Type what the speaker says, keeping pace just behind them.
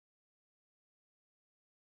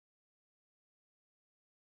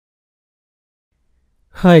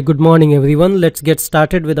Hi, good morning everyone. Let's get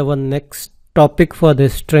started with our next topic for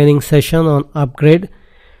this training session on upgrade.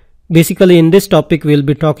 Basically, in this topic, we'll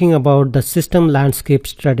be talking about the system landscape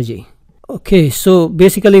strategy. Okay, so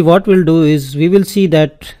basically what we'll do is we will see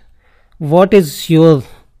that what is your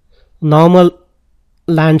normal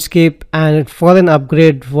landscape, and for an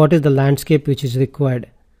upgrade, what is the landscape which is required.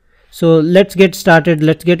 So let's get started.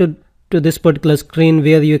 Let's get to this particular screen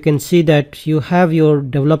where you can see that you have your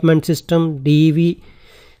development system DEV,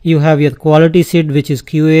 you have your quality seed which is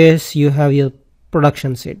QAS, you have your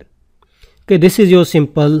production seed. Okay, this is your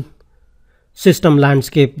simple system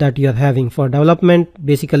landscape that you are having for development.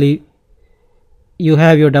 Basically, you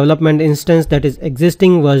have your development instance, that is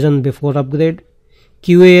existing version before upgrade.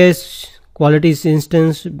 QAS, quality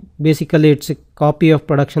instance, basically it's a copy of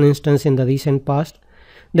production instance in the recent past.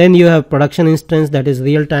 Then you have production instance, that is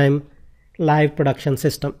real-time live production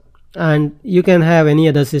system, and you can have any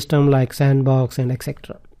other system like sandbox and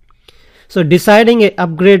etc. So deciding a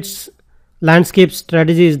upgrades landscape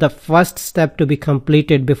strategy is the first step to be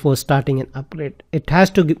completed before starting an upgrade. It has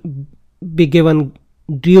to be given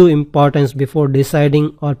due importance before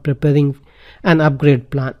deciding or preparing an upgrade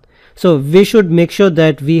plan. So we should make sure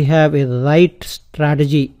that we have a right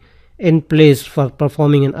strategy in place for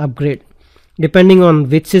performing an upgrade. Depending on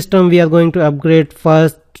which system we are going to upgrade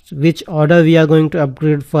first, which order we are going to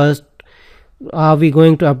upgrade first, are we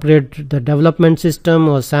going to upgrade the development system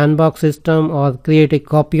or sandbox system, or create a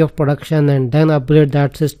copy of production and then upgrade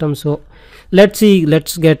that system. So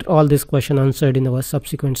let's get all this question answered in our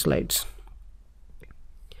subsequent slides.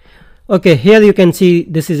 Okay, here you can see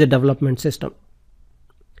this is a development system.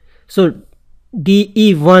 So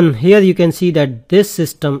DE1, here you can see that this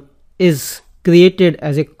system is created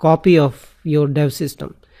as a copy of your dev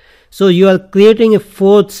system. So you are creating a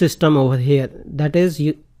fourth system over here, that is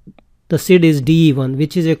the seed is DE1,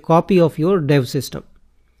 which is a copy of your dev system.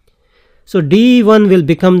 So DE1 will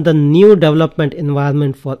become the new development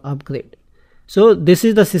environment for upgrade. So this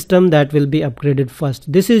is the system that will be upgraded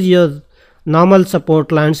first. This is your normal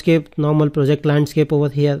support landscape, normal project landscape over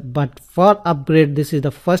here, but for upgrade, this is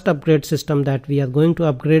the first upgrade system that we are going to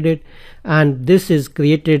upgrade it, and this is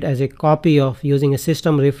created as a copy of using a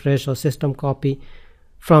system refresh or system copy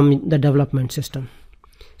from the development system.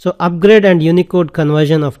 So upgrade and Unicode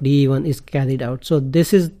conversion of DE1 is carried out. So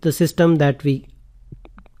this is the system that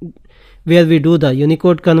where we do the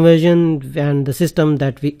Unicode conversion, and the system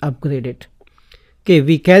that we upgrade it. Okay,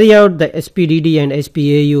 we carry out the SPDD and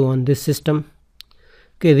SPAU on this system.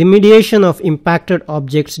 Okay, remediation of impacted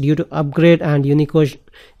objects due to upgrade and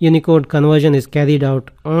Unicode conversion is carried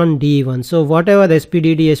out on DE1. So whatever the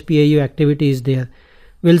SPDD, SPAU activity is there,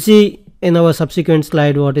 we'll see in our subsequent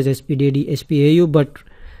slide what is SPDD, SPAU, but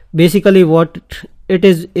basically what it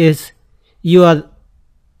is you are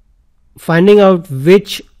finding out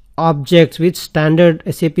which objects, which standard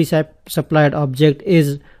SAP supplied object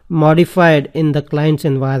is modified in the client's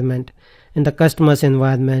environment, in the customer's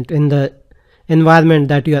environment, in the environment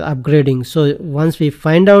that you are upgrading. So once we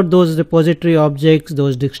find out those repository objects,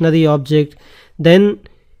 those dictionary objects, then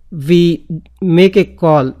we make a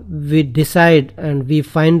call, we decide and we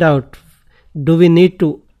find out, do we need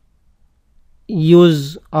to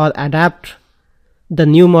use or adapt the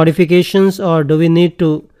new modifications, or do we need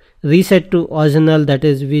to reset to original, that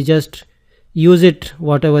is we just use it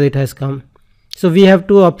whatever it has come. So we have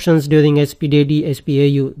two options during SPDD,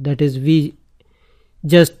 SPAU, that is we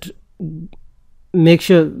just make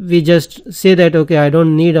sure, we just say that okay, I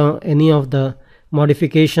don't need any of the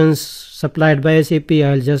modifications supplied by SAP,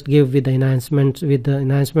 I'll just give with the enhancement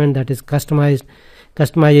that is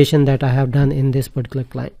customization that I have done in this particular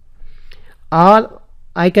client. Or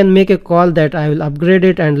I can make a call that I will upgrade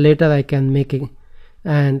it and later I can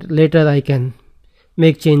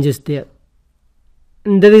make changes there.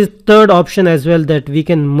 And there is third option as well, that we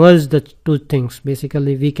can merge the two things.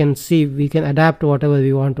 Basically we can adapt whatever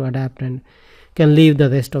we want to adapt and can leave the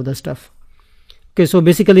rest of the stuff. Okay, so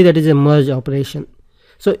basically that is a merge operation.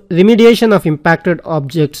 So remediation of impacted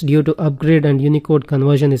objects due to upgrade and Unicode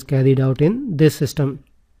conversion is carried out in this system.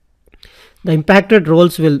 The impacted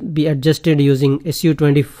roles will be adjusted using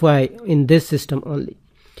SU25 in this system only.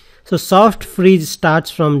 So soft freeze starts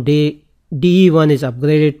from day DE1 is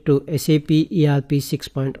upgraded to SAP ERP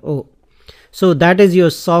 6.0. So that is your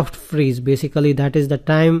soft freeze. Basically that is the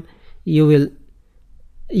time your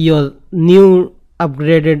new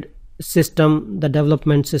upgraded system, the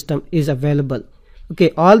development system, is available.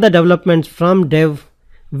 Okay, all the developments from dev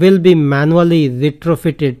will be manually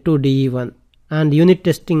retrofitted to DE1, and unit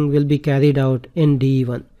testing will be carried out in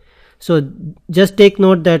DE1. So just take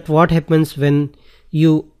note that what happens when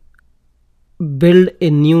you build a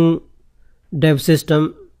new dev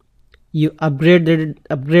system, you upgrade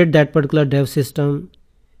that particular dev system,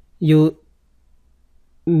 you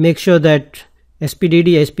make sure that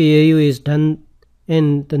SPDD SPAU is done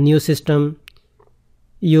in the new system,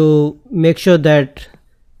 you make sure that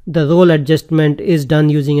the role adjustment is done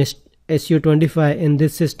using SU25 in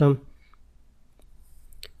this system.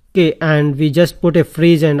 Okay, and we just put a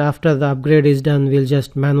freeze, and after the upgrade is done, we'll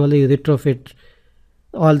just manually retrofit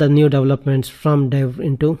all the new developments from dev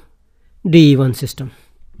into DE1 system.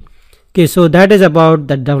 Okay, so that is about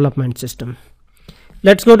the development system.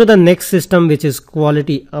 Let's go to the next system, which is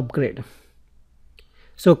quality upgrade.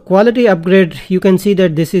 So quality upgrade, you can see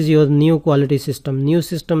that this is your new quality system, new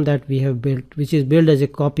system that we have built, which is built as a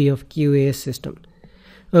copy of QAS system.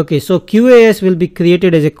 Okay, so QAS will be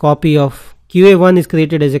created as a copy of QA1 is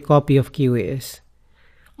created as a copy of QAS.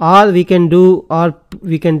 Or we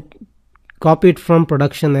can copy it from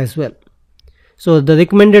production as well. So the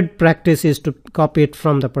recommended practice is to copy it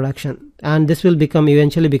from the production, and this will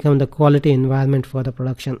eventually become the quality environment for the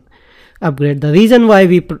production upgrade. The reason why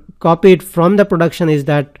we copy it from the production is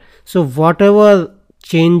that so whatever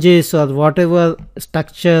changes or whatever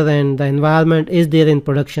structure and the environment is there in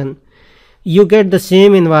production, you get the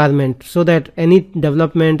same environment, so that any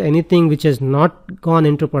development, anything which has not gone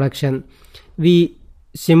into production, we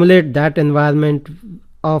simulate that environment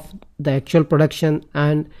of the actual production,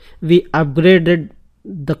 and we upgraded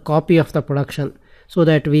the copy of the production so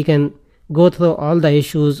that we can go through all the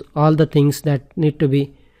issues, all the things that need to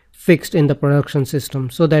be fixed in the production system,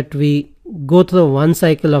 so that we go through one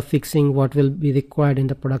cycle of fixing what will be required in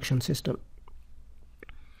the production system.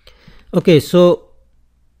 Okay, so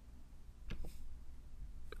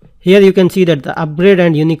here you can see that the upgrade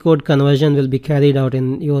and Unicode conversion will be carried out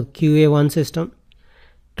in your QA1 system.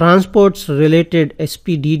 Transports related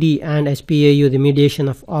SPDD and SPAU remediation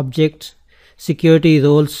of objects, security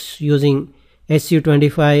roles using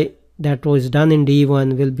SU25 that was done in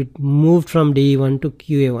DE1 will be moved from DE1 to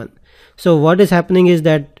QA1. So what is happening is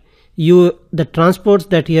that the transports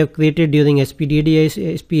that you have created during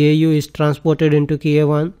SPDD SPAU is transported into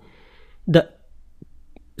QA1. The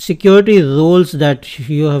security roles that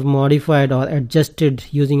you have modified or adjusted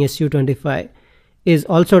using SU25 is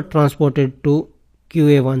also transported to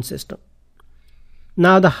QA1 system.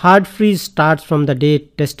 Now the hard freeze starts from the day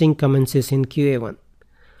testing commences in QA1.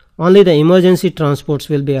 Only the emergency transports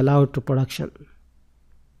will be allowed to production.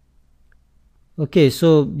 Okay,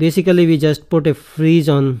 so basically we just put a freeze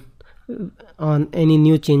on any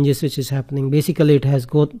new changes which is happening. Basically it has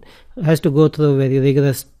to go through very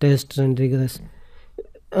rigorous tests and rigorous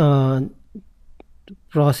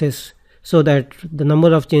process, so that the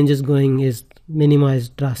number of changes going is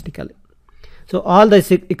minimized drastically. So all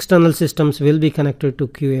the external systems will be connected to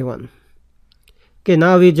QA1. Okay,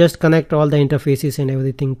 now we just connect all the interfaces and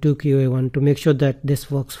everything to QA1 to make sure that this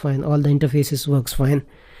works fine, all the interfaces works fine.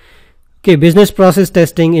 Okay, business process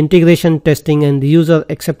testing, integration testing, and the user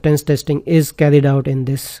acceptance testing is carried out in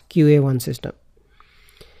this QA1 system.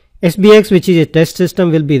 SBX, which is a test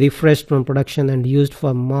system, will be refreshed from production and used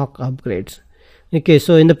for mock upgrades. Okay,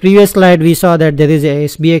 so in the previous slide we saw that there is a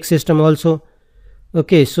SBX system also.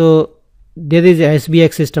 Okay, so there is a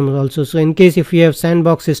SBX system also. So in case if we have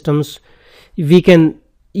sandbox systems, we can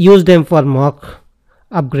use them for mock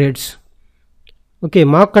upgrades. Okay,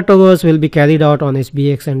 mock cutovers will be carried out on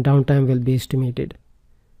SBX and downtime will be estimated.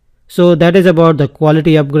 So that is about the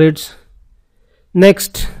quality upgrades.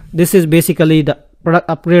 Next, this is basically the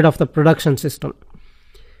upgrade of the production system.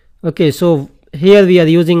 Okay, so here we are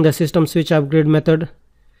using the system switch upgrade method.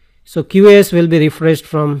 So QAS will be refreshed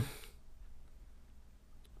from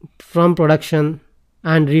production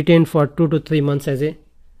and retained for 2 to 3 months as a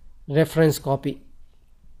reference copy.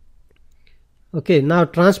 Okay, now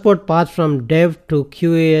transport path from dev to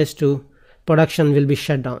QAS to production will be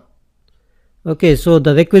shut down. Okay, so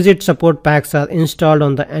the requisite support packs are installed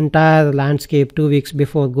on the entire landscape 2 weeks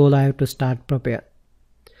before go live to start prepare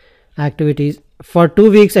activities. For 2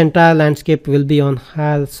 weeks entire landscape will be on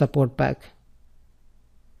higher support pack.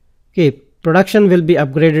 Okay, production will be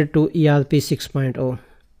upgraded to ERP 6.0.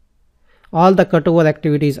 All the cutover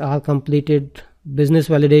activities are completed. Business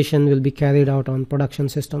validation will be carried out on production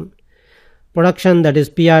system. Production, that is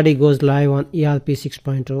PRD, goes live on ERP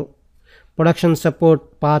 6.0. Production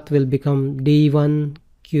support path will become D1,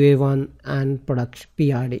 QA1 and production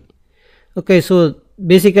PRD. Okay, so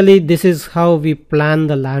basically this is how we plan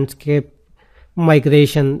the landscape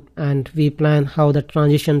migration, and we plan how the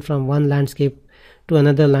transition from one landscape to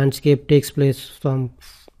another landscape takes place from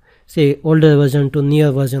say older version to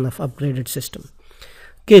newer version of upgraded system.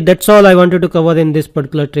 Okay, that's all I wanted to cover in this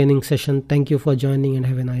particular training session. Thank you for joining and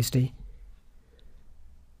have a nice day.